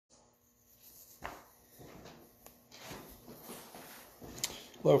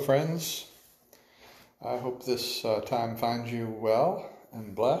Hello, friends. I hope this time finds you well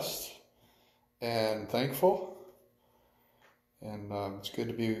and blessed and thankful. And it's good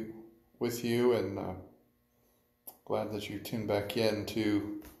to be with you, and glad that you tuned back in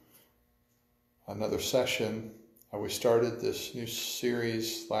to another session. We started this new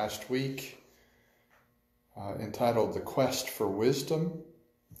series last week entitled The Quest for Wisdom,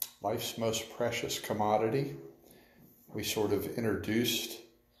 Life's Most Precious Commodity. We sort of introduced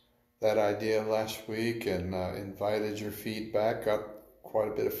that idea last week and invited your feedback, got quite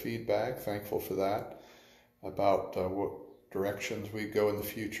a bit of feedback, thankful for that, about what directions we go in the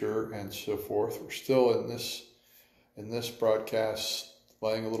future and so forth. We're still in this broadcast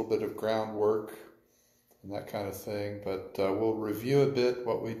laying a little bit of groundwork and that kind of thing, but we'll review a bit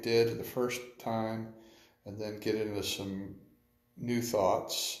what we did the first time and then get into some new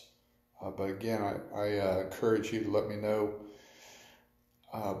thoughts. But again, I encourage you to let me know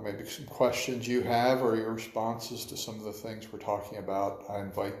maybe some questions you have or your responses to some of the things we're talking about. I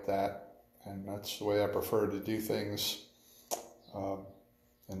invite that, and that's the way I prefer to do things,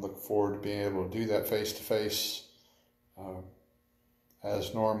 and look forward to being able to do that face-to-face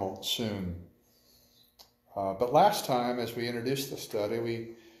as normal soon. But last time, as we introduced the study,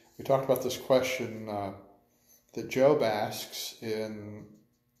 we talked about this question that Job asks in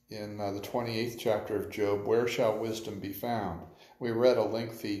the 28th chapter of Job: where shall wisdom be found? We read a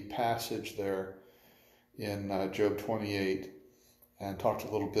lengthy passage there in Job 28 and talked a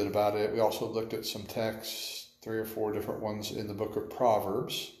little bit about it. We also looked at some texts, 3 or 4 different ones in the book of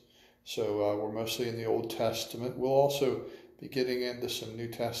Proverbs. So we're mostly in the Old Testament. We'll also be getting into some New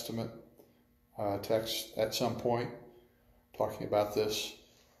Testament texts at some point, talking about this.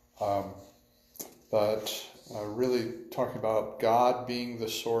 But really talking about God being the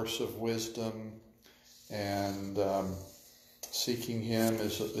source of wisdom, and seeking Him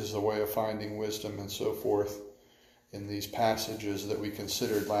is the way of finding wisdom and so forth in these passages that we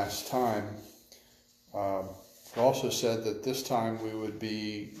considered last time. We also said that this time we would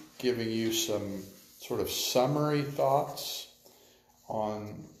be giving you some sort of summary thoughts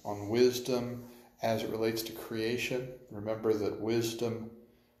on wisdom as it relates to creation. Remember that wisdom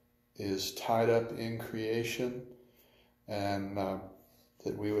is tied up in creation, and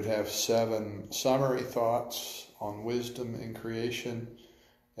that we would have 7 summary thoughts on wisdom in creation,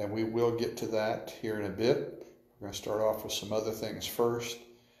 and we will get to that here in a bit. We're going to start off with some other things first,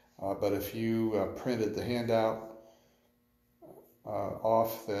 but if you printed the handout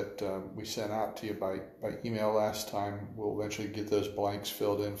off that we sent out to you by email last time, we'll eventually get those blanks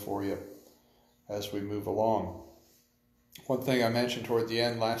filled in for you as we move along. One thing I mentioned toward the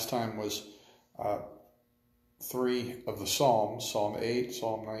end last time was 3 of the Psalms, Psalm 8,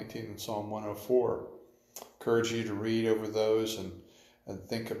 Psalm 19, and Psalm 104. Encourage you to read over those and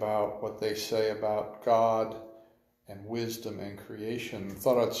think about what they say about God and wisdom and creation. I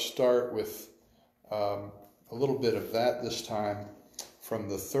thought I'd start with a little bit of that this time from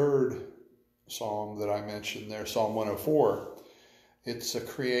the 3rd Psalm that I mentioned there, Psalm 104. It's a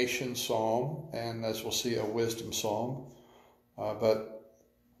creation psalm, and as we'll see, a wisdom psalm. But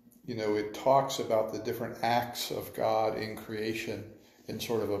it talks about the different acts of God in creation in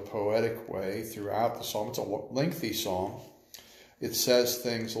sort of a poetic way throughout the psalm. It's a lengthy psalm. It says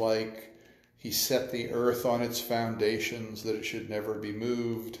things like, He set the earth on its foundations, that it should never be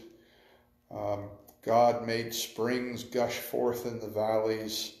moved. God made springs gush forth in the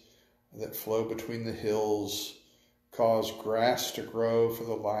valleys that flow between the hills, caused grass to grow for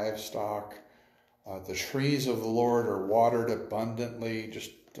the livestock. The trees of the Lord are watered abundantly,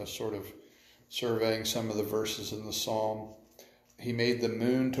 just sort of surveying some of the verses in the psalm. He made the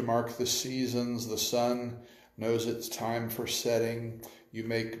moon to mark the seasons. The sun knows its time for setting. You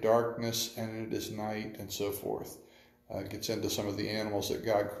make darkness and it is night, and so forth. Gets into some of the animals that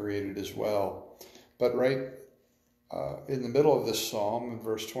God created as well. But right in the middle of this psalm, in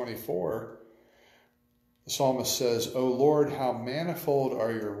verse 24, the psalmist says, O Lord, how manifold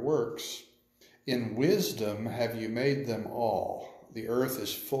are your works. In wisdom have you made them all. The earth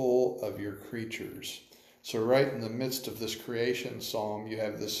is full of your creatures. So right in the midst of this creation psalm, you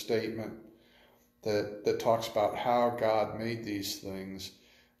have this statement that talks about how God made these things.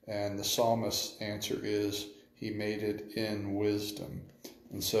 And the psalmist's answer is, He made it in wisdom.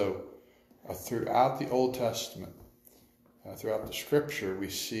 And so throughout the Old Testament, throughout the Scripture, we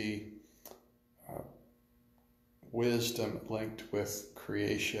see wisdom linked with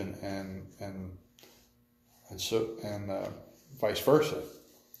creation and vice versa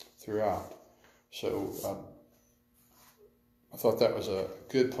throughout. So I thought that was a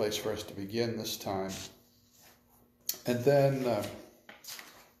good place for us to begin this time. And then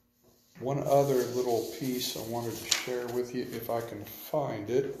One other little piece I wanted to share with you, if I can find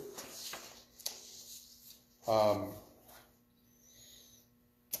it. A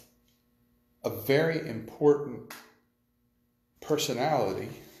very important personality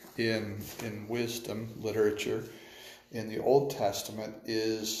in wisdom literature in the Old Testament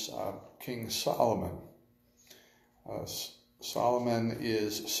is King Solomon. Solomon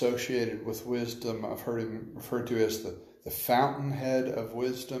is associated with wisdom. I've heard him referred to as the fountainhead of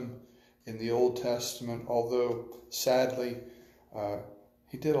wisdom in the Old Testament, although sadly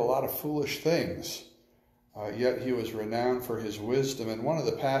he did a lot of foolish things, yet he was renowned for his wisdom. And one of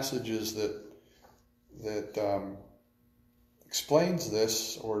the passages that explains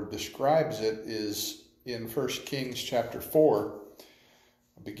this or describes it is in 1 Kings chapter 4,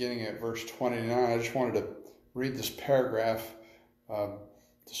 beginning at verse 29. I just wanted to read this paragraph to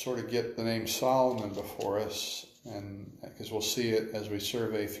sort of get the name Solomon before us, and because we'll see it as we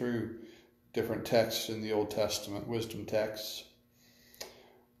survey through different texts in the Old Testament, wisdom texts.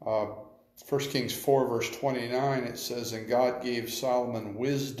 1 Kings 4 verse 29, it says, "And God gave Solomon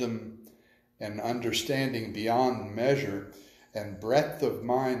wisdom and understanding beyond measure, and breadth of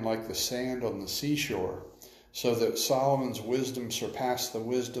mind like the sand on the seashore, so that Solomon's wisdom surpassed the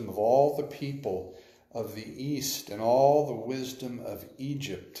wisdom of all the people of the East and all the wisdom of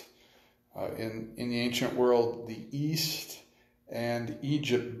Egypt." In the ancient world, the East and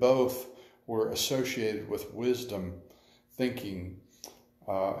Egypt both were associated with wisdom, thinking,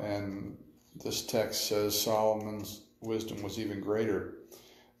 and this text says Solomon's wisdom was even greater.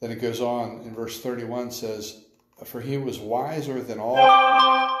 Then it goes on in verse 31, says, "For he was wiser than all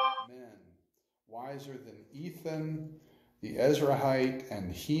men, wiser than Ethan, the Ezrahite,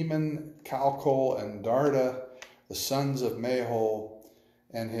 and Heman, Calcol, and Darda, the sons of Mahol,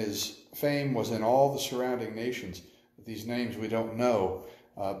 and his fame was in all the surrounding nations." These names we don't know,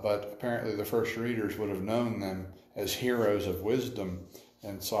 but apparently the first readers would have known them as heroes of wisdom,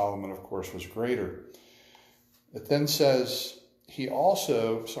 and Solomon, of course, was greater. It then says,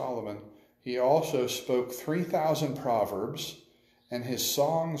 Solomon spoke 3,000 proverbs, and his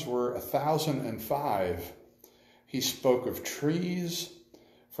songs were 1,005. He spoke of trees,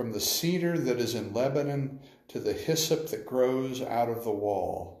 from the cedar that is in Lebanon to the hyssop that grows out of the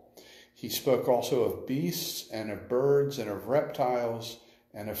wall. He spoke also of beasts and of birds and of reptiles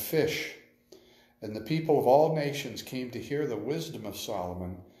and of fish. And the people of all nations came to hear the wisdom of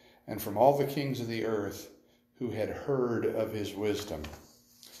Solomon, and from all the kings of the earth who had heard of his wisdom.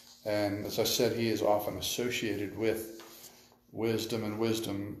 And as I said, he is often associated with wisdom and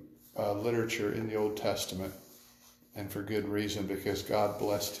wisdom literature in the Old Testament, and for good reason, because God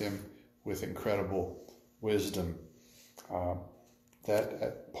blessed him with incredible wisdom that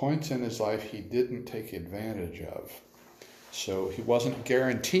at points in his life he didn't take advantage of. So he wasn't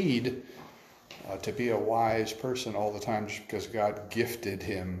guaranteed to be a wise person all the time just because God gifted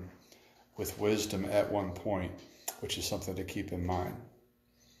him with wisdom at one point, which is something to keep in mind.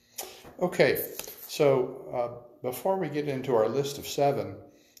 Okay, so before we get into our list of 7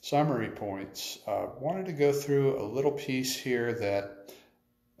 summary points, I wanted to go through a little piece here that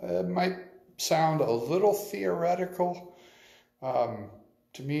might sound a little theoretical.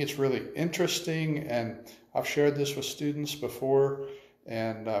 To me, it's really interesting, and I've shared this with students before,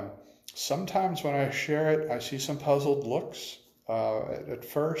 and sometimes when I share it, I see some puzzled looks at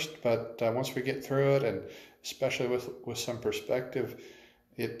first, but once we get through it, and especially with some perspective,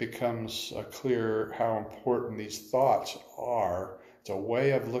 it becomes clear how important these thoughts are. It's a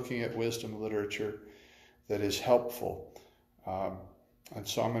way of looking at wisdom literature that is helpful. And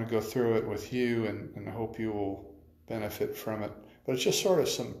so I'm going to go through it with you, and I hope you will benefit from it. But it's just sort of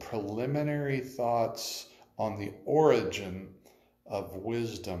some preliminary thoughts on the origin of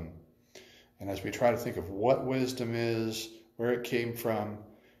wisdom. And as we try to think of what wisdom is, where it came from,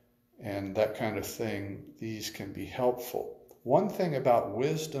 and that kind of thing, these can be helpful. One thing about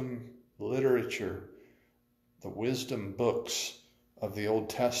wisdom literature, the wisdom books of the Old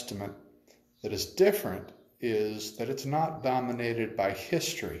Testament, that is different is that it's not dominated by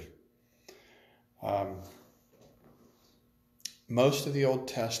history. Most of the Old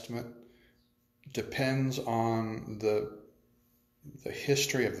Testament depends on the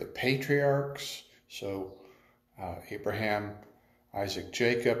history of the patriarchs, so Abraham, Isaac,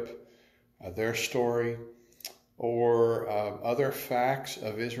 Jacob, their story, or other facts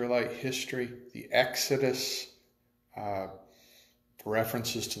of Israelite history, the Exodus,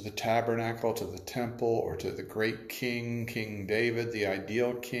 references to the tabernacle, to the temple, or to the great king, King David, the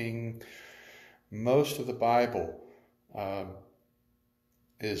ideal king. Most of the Bible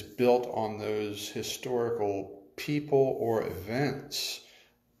is built on those historical people or events.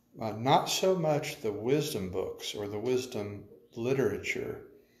 not so much the wisdom books or the wisdom literature.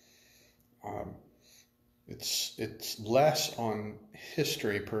 It's less on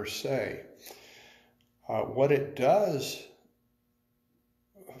history per se. What it does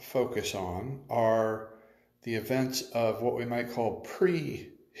focus on are the events of what we might call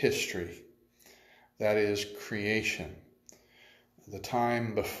prehistory, that is creation, the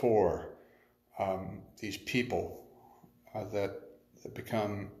time before these people that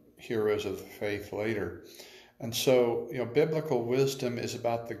become heroes of the faith later. And so, biblical wisdom is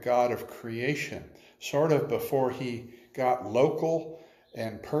about the God of creation, sort of before he got local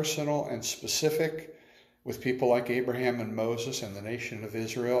and personal and specific with people like Abraham and Moses and the nation of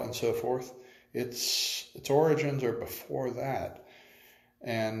Israel and so forth. Its origins are before that.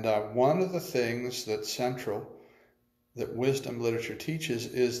 And one of the things that's central that wisdom literature teaches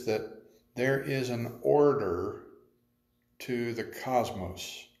is that there is an order to the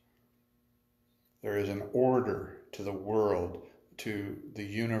cosmos. There is an order to the world, to the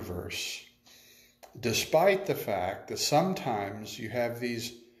universe, despite the fact that sometimes you have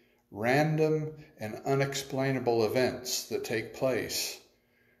these random and unexplainable events that take place,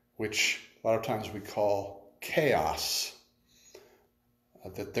 which a lot of times we call chaos.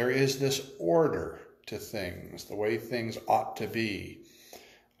 That there is this order to things, the way things ought to be.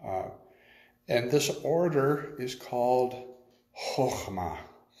 And this order is called chokhmah,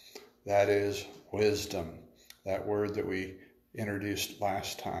 that is wisdom, that word that we introduced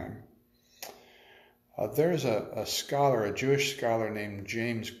last time. There's a scholar, a Jewish scholar named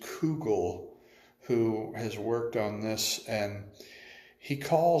James Kugel, who has worked on this, and he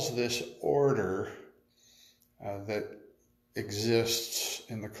calls this order that exists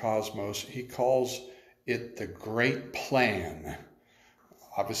in the cosmos, he calls it the great plan.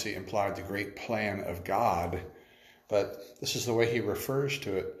 Obviously implied the great plan of God, but this is the way he refers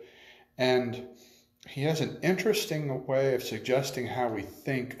to it. And he has an interesting way of suggesting how we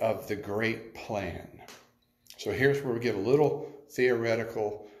think of the great plan. So here's where we get a little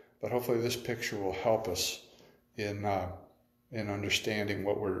theoretical, but hopefully this picture will help us in understanding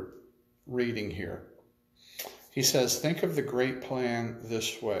what we're reading here. He says, think of the great plan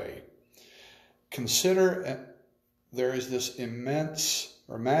this way. Consider there is this immense,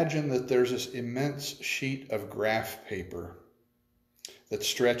 or imagine that there's this immense sheet of graph paper that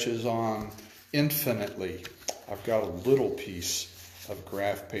stretches on infinitely. I've got a little piece of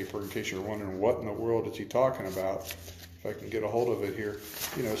graph paper in case you're wondering what in the world is he talking about. If I can get a hold of it here,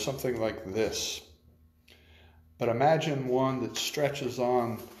 something like this. But imagine one that stretches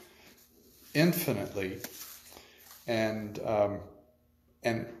on infinitely, and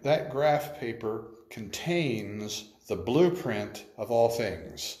that graph paper contains the blueprint of all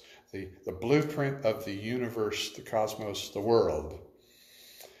things, the blueprint of the universe, the cosmos, the world.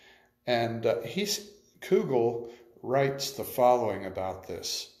 And Kugel writes the following about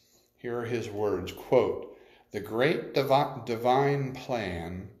this. Here are his words, quote, "The great divine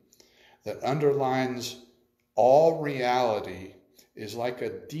plan that underlines all reality is like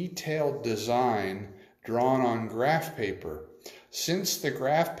a detailed design drawn on graph paper. Since the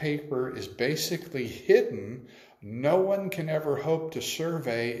graph paper is basically hidden, no one can ever hope to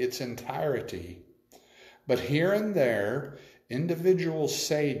survey its entirety. But here and there, individual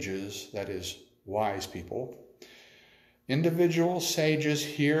sages, that is, wise people, individual sages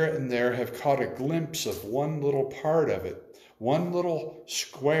here and there have caught a glimpse of one little part of it, one little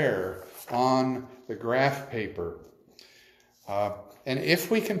square on the graph paper. And if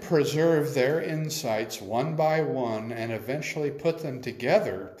we can preserve their insights one by one and eventually put them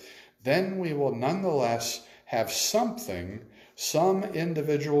together, then we will nonetheless have something, some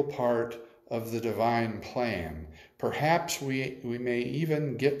individual part of the divine plan. Perhaps we may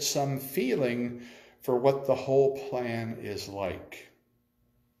even get some feeling for what the whole plan is like."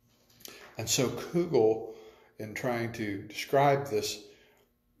 And so Kugel, in trying to describe this,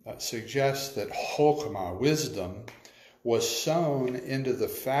 suggests that chokhmah, wisdom, was sewn into the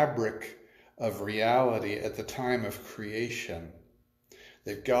fabric of reality at the time of creation.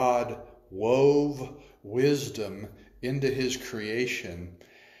 That God wove wisdom into his creation,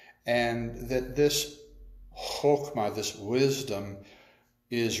 and that this chokhmah, this wisdom,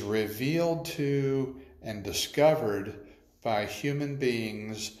 is revealed to and discovered by human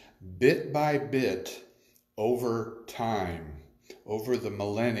beings bit by bit over time, over the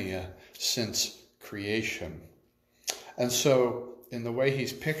millennia since creation. And so, in the way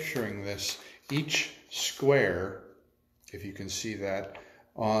he's picturing this, each square, if you can see that,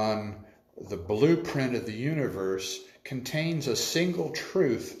 on the blueprint of the universe contains a single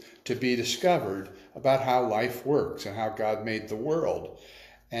truth to be discovered about how life works and how God made the world.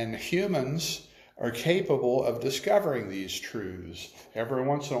 And humans are capable of discovering these truths. Every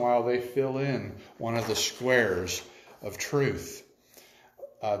once in a while, they fill in one of the squares of truth.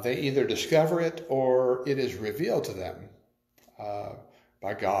 They either discover it or it is revealed to them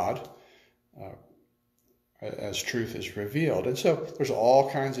by God as truth is revealed. And so there's all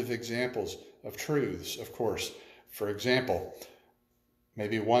kinds of examples of truths, of course. For example,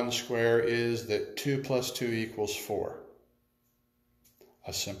 maybe one square is that 2 + 2 = 4.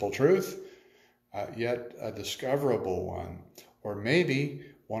 A simple truth, yet a discoverable one. Or maybe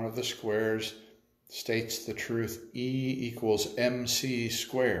one of the squares states the truth E =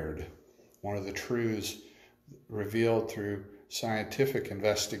 mc², one of the truths revealed through scientific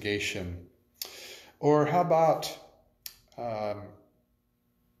investigation. Or how about a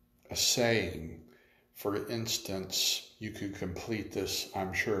saying? For instance, you could complete this,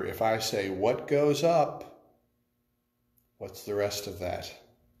 I'm sure. If I say, what goes up, what's the rest of that?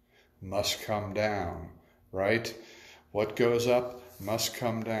 Must come down, right? What goes up must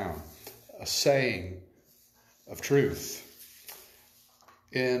come down. A saying of truth.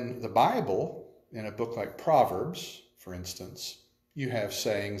 In the Bible, in a book like Proverbs, for instance, you have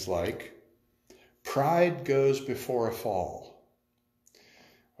sayings like, pride goes before a fall.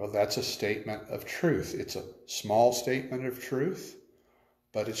 Well, that's a statement of truth. It's a small statement of truth,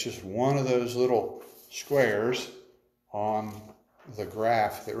 but it's just one of those little squares on the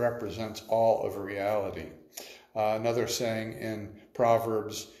graph that represents all of reality. Another saying in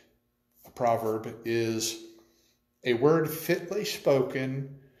Proverbs, a proverb is, a word fitly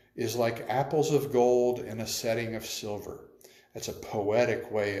spoken is like apples of gold in a setting of silver. That's a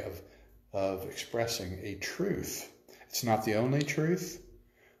poetic way of expressing a truth. It's not the only truth,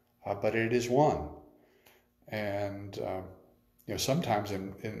 but it is one. And sometimes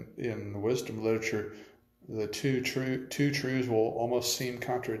in wisdom literature, the two truths will almost seem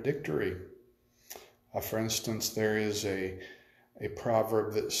contradictory. For instance, there is a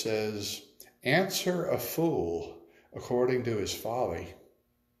proverb that says, answer a fool according to his folly.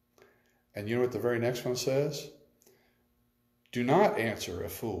 And you know what the very next one says? Do not answer a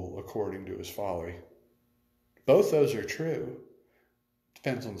fool according to his folly. Both those are true.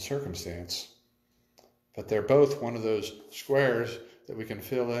 Depends on the circumstance. But they're both one of those squares that we can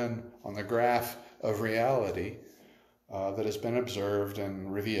fill in on the graph of reality that has been observed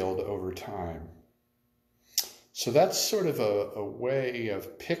and revealed over time. So that's sort of a way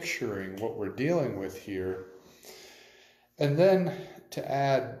of picturing what we're dealing with here. And then to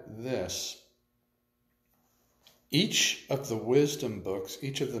add this, each of the wisdom books,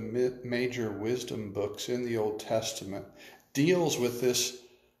 each of the major wisdom books in the Old Testament deals with this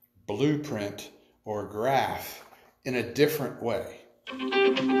blueprint or graph in a different way.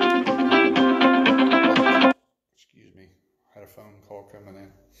 Excuse me, I had a phone call coming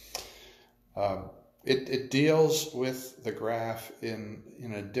in. It deals with the graph in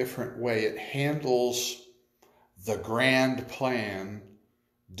a different way. It handles the grand plan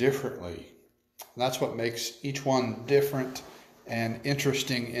differently. And that's what makes each one different and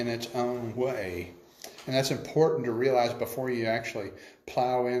interesting in its own way. And that's important to realize before you actually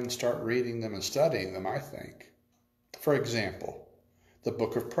plow in, start reading them and studying them, I think. For example, the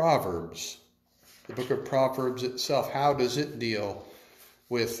book of Proverbs. The book of Proverbs itself, how does it deal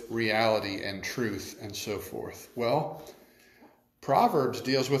with reality and truth and so forth? Well, Proverbs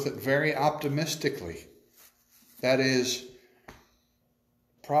deals with it very optimistically. That is,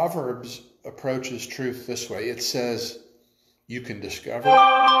 Proverbs approaches truth this way. It says, you can discover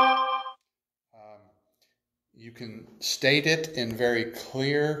it. You can state it in very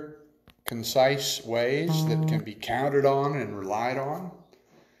clear, concise ways that can be counted on and relied on.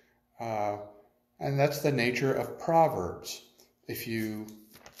 And that's the nature of Proverbs. If you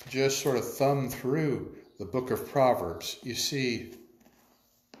just sort of thumb through the book of Proverbs, you see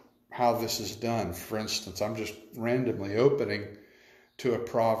how this is done. For instance, I'm just randomly opening to a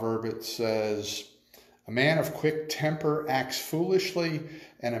proverb. It says, a man of quick temper acts foolishly,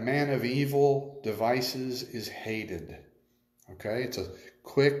 and a man of evil devices is hated. Okay, it's a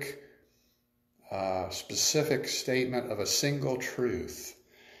quick, specific statement of a single truth.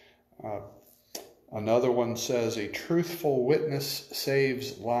 Another one says, a truthful witness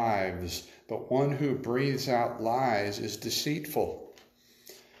saves lives, but one who breathes out lies is deceitful.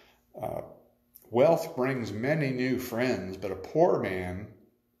 Wealth brings many new friends, but a poor man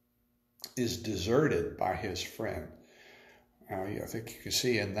is deserted by his friend. Now, I think you can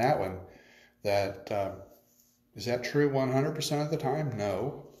see in that one that, is that true 100% of the time?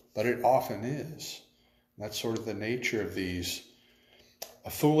 No, but it often is. That's sort of the nature of these. A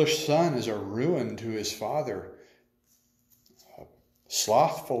foolish son is a ruin to his father.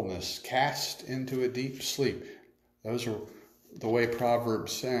 slothfulness, cast into a deep sleep. Those are the way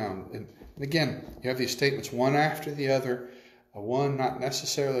Proverbs sound. And again, you have these statements one after the other, one not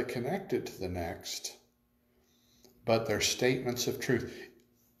necessarily connected to the next, but they're statements of truth.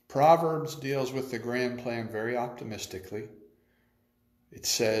 Proverbs deals with the grand plan very optimistically. It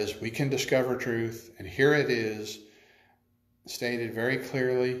says we can discover truth, and here it is, stated very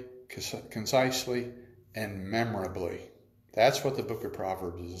clearly, concisely, and memorably. That's what the book of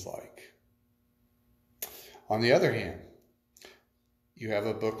Proverbs is like. On the other hand, you have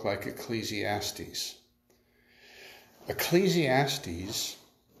a book like Ecclesiastes. Ecclesiastes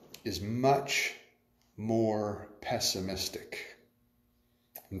is much more pessimistic.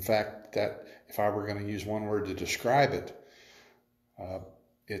 In fact, that if I were going to use one word to describe it,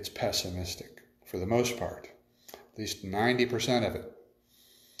 it's pessimistic for the most part, at least 90% of it.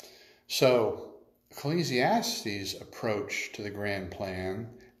 So Ecclesiastes' approach to the grand plan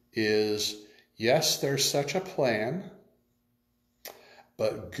is, yes, there's such a plan,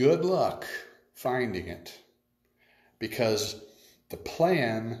 but good luck finding it, because the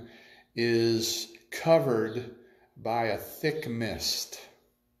plan is covered by a thick mist.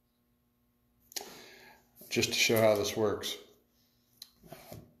 Just to show how this works,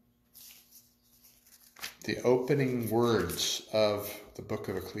 the opening words of the book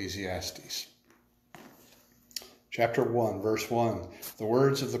of Ecclesiastes. Chapter 1, verse 1, the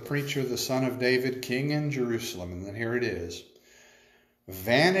words of the preacher, the son of David, king in Jerusalem. And then here it is.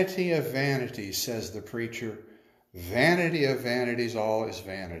 Vanity of vanities, says the preacher. Vanity of vanities, all is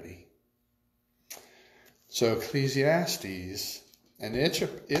vanity. So Ecclesiastes and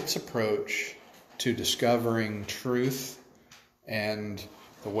its approach to discovering truth and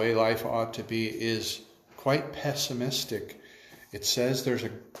the way life ought to be is quite pessimistic. It says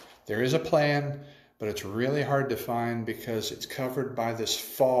there is a plan, but it's really hard to find because it's covered by this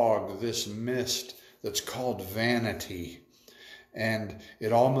fog, this mist that's called vanity. And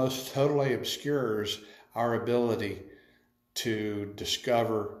it almost totally obscures our ability to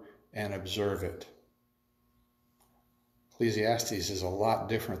discover and observe it. Ecclesiastes is a lot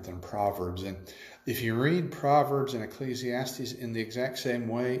different than Proverbs. And if you read Proverbs and Ecclesiastes in the exact same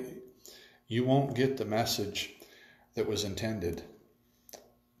way, you won't get the message that was intended.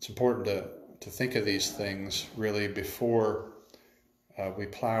 It's important to think of these things really before we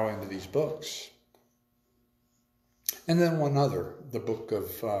plow into these books. And then one other, the book of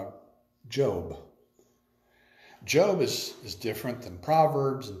Job. Job is different than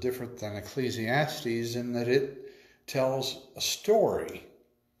Proverbs and different than Ecclesiastes in that it tells a story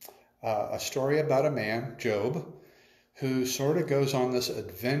about a man, Job, who sort of goes on this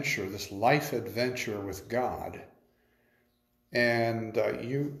adventure, this life adventure with God. And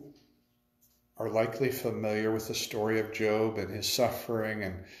you are likely familiar with the story of Job and his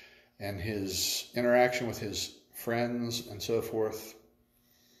suffering and his interaction with his friends and so forth.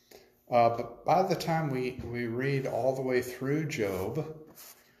 But by the time we read all the way through Job,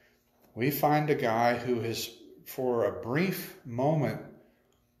 we find a guy who has, for a brief moment,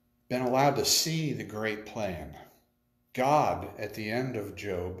 been allowed to see the great plan. God, at the end of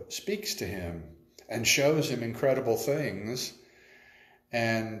Job, speaks to him and shows him incredible things,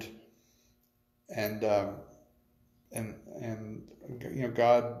 and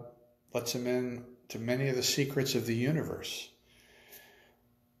God lets him in to many of the secrets of the universe.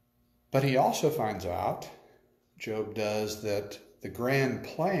 But he also finds out, Job does, that the grand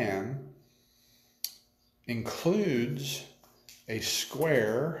plan includes a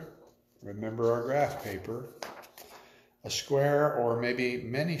square, remember our graph paper, a square or maybe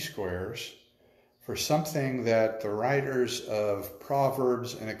many squares for something that the writers of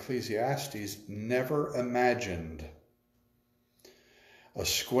Proverbs and Ecclesiastes never imagined. A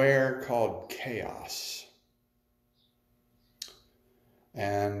square called chaos.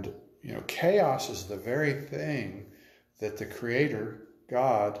 And, chaos is the very thing that the Creator,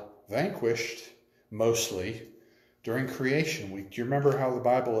 God, vanquished mostly during creation week. Do you remember how the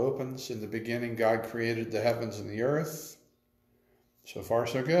Bible opens? In the beginning, God created the heavens and the earth. So far,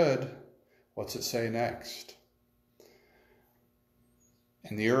 so good. What's it say next?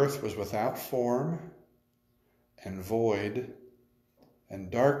 And the earth was without form and void,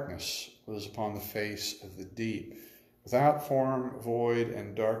 and darkness was upon the face of the deep. Without form, void,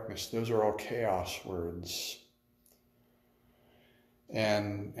 and darkness. Those are all chaos words.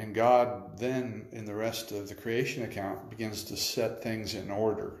 And God then, in the rest of the creation account, begins to set things in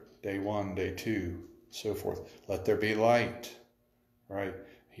order. Day 1, day 2, so forth. Let there be light, right?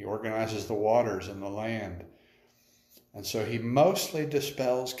 He organizes the waters and the land. And so he mostly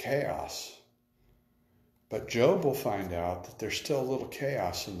dispels chaos. But Job will find out that there's still a little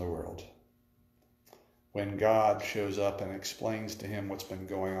chaos in the world when God shows up and explains to him what's been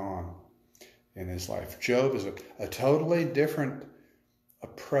going on in his life. Job is a totally different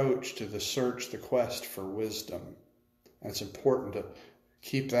approach to the search, the quest for wisdom. And it's important to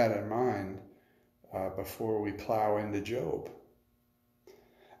keep that in mind before we plow into Job.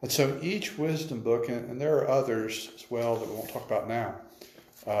 And so each wisdom book, and there are others as well that we won't talk about now,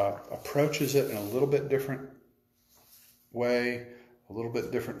 approaches it in a little bit different way, a little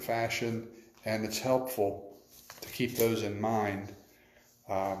bit different fashion, and it's helpful to keep those in mind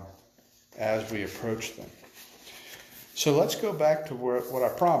as we approach them. So let's go back to what I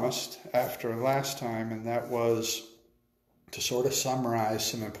promised after last time, and that was to sort of summarize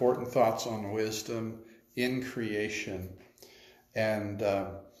some important thoughts on wisdom in creation. And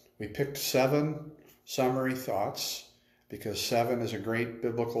we picked 7 summary thoughts because 7 is a great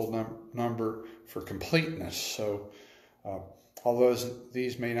biblical number for completeness. So although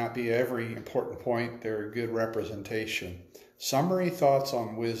these may not be every important point, they're a good representation. Summary thoughts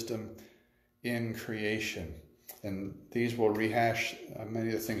on wisdom in creation. And these will rehash many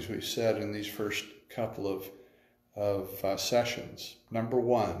of the things we've said in these first couple of sessions. Number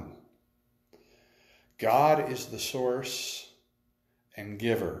 1, God is the source and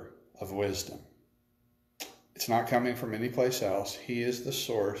giver of wisdom. It's not coming from any place else. He is the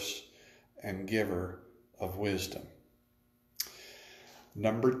source and giver of wisdom.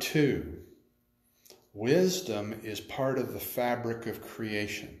 Number 2, wisdom is part of the fabric of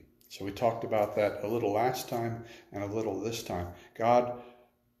creation. So we talked about that a little last time and a little this time. God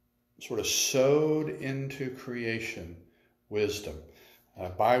sort of sewed into creation wisdom.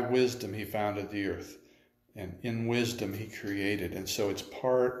 By wisdom he founded the earth, and in wisdom he created. And so it's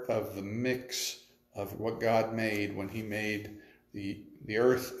part of the mix of what God made when he made the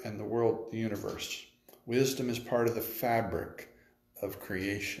earth and the world, the universe. Wisdom is part of the fabric of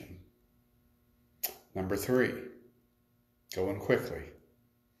creation. Number 3, going quickly.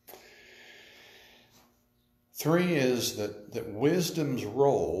 3 is that wisdom's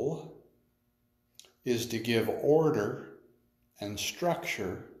role is to give order and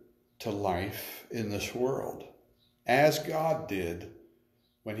structure to life in this world, as God did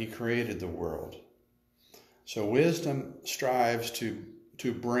when he created the world. So wisdom strives to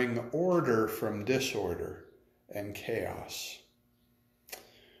bring order from disorder and chaos.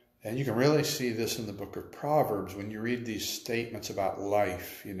 And you can really see this in the book of Proverbs when you read these statements about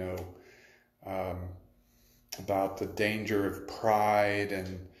life, about the danger of pride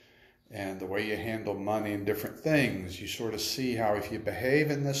and the way you handle money and different things. You sort of see how if you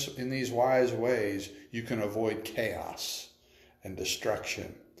behave in these wise ways, you can avoid chaos and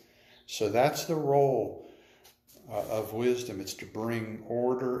destruction. So that's the role of wisdom. It's to bring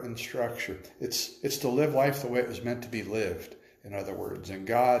order and structure. It's to live life the way it was meant to be lived, in other words. And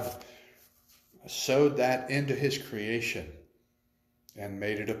God sewed that into his creation and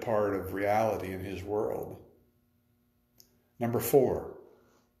made it a part of reality in his world. Number 4,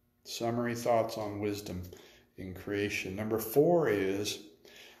 summary thoughts on wisdom in creation. Number 4 is,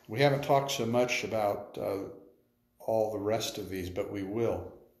 we haven't talked so much about all the rest of these, but we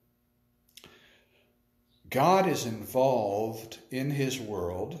will. God is involved in his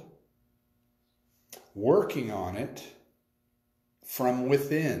world, working on it from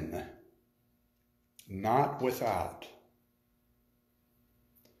within, not without.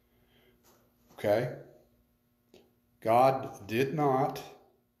 Okay? God did not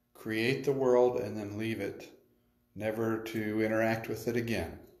create the world and then leave it, never to interact with it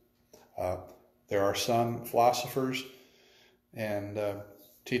again. There are some philosophers and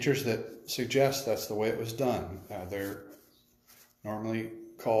teachers that suggest that's the way it was done. They're normally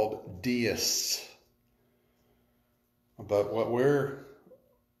called deists. But what we're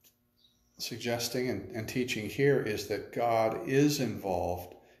suggesting and teaching here is that God is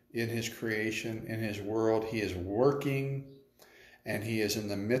involved in his creation, in his world. He is working and he is in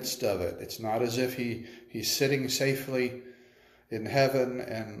the midst of it. It's not as if he's sitting safely in heaven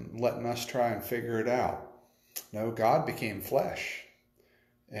and letting us try and figure it out. No, God became flesh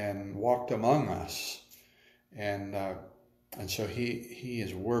and walked among us. And so he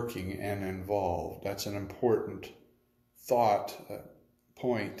is working and involved. That's an important thought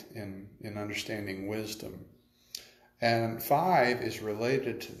point in understanding wisdom. And 5 is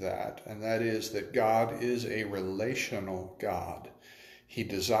related to that, and that is that God is a relational God. He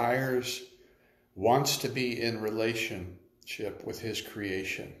wants to be in relationship with his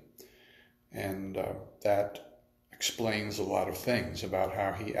creation. And that explains a lot of things about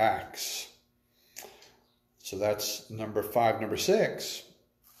how he acts. So that's number 5. Number 6,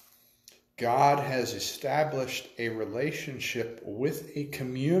 God has established a relationship with a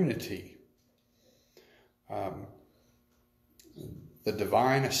community. The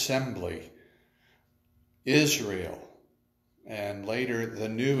divine assembly, Israel, and later the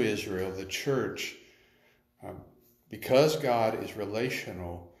new Israel, the church. Because God is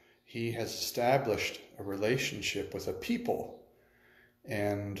relational, he has established a relationship with a people.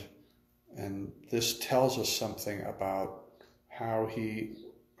 And this tells us something about how he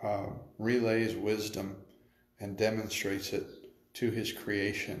relays wisdom and demonstrates it to his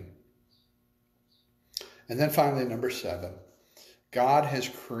creation. And then finally, number 7, God has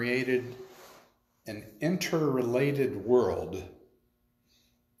created an interrelated world.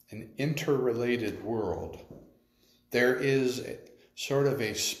 An interrelated world. There is sort of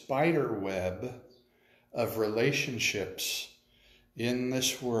a spider web of relationships in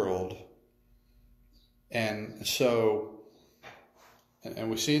this world. And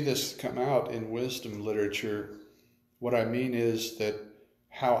we see this come out in wisdom literature. What I mean is that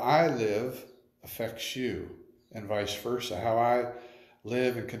how I live affects you, and vice versa. How I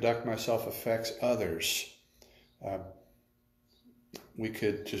live and conduct myself affects others. We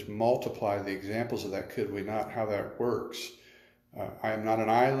could just multiply the examples of that, could we not? How that works. I am not an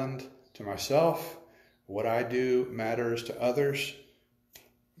island to myself. What I do matters to others.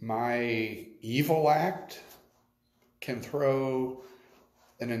 My evil act can throw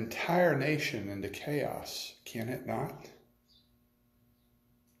an entire nation into chaos, can it not?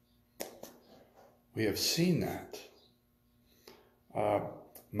 We have seen that.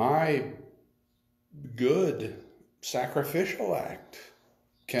 My good sacrificial act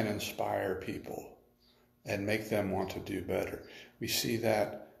can inspire people and make them want to do better. We see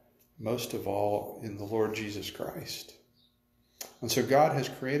that most of all in the Lord Jesus Christ. And so God has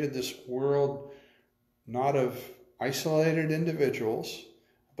created this world not of isolated individuals,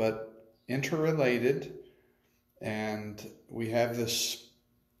 but interrelated, and we have this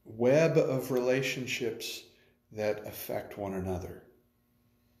web of relationships that affect one another.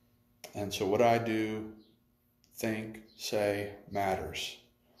 And so what I do, think, say, matters,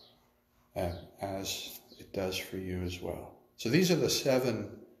 as it does for you as well. So these are the 7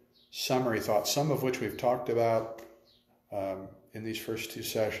 summary thoughts, some of which we've talked about in these first 2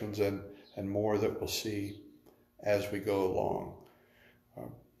 sessions, and more that we'll see as we go along.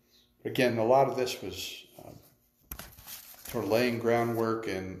 Again, a lot of this was sort of laying groundwork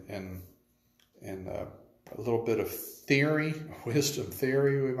and a little bit of theory, wisdom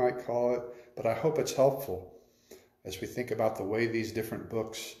theory we might call it, but I hope it's helpful as we think about the way these different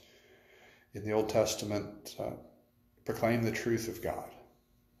books in the Old Testament proclaim the truth of God.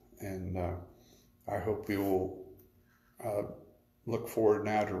 And I hope we will look forward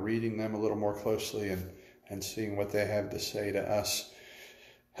now to reading them a little more closely and seeing what they have to say to us,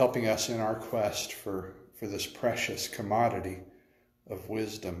 helping us in our quest for this precious commodity of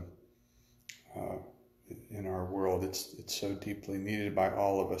wisdom in our world. It's so deeply needed by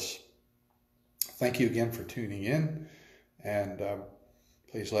all of us. Thank you again for tuning in, and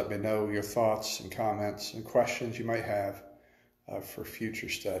please let me know your thoughts and comments and questions you might have for future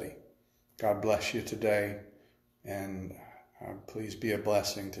study. God bless you today, and please be a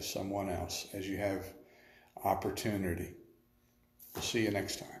blessing to someone else as you have opportunity. We'll see you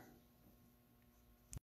next time.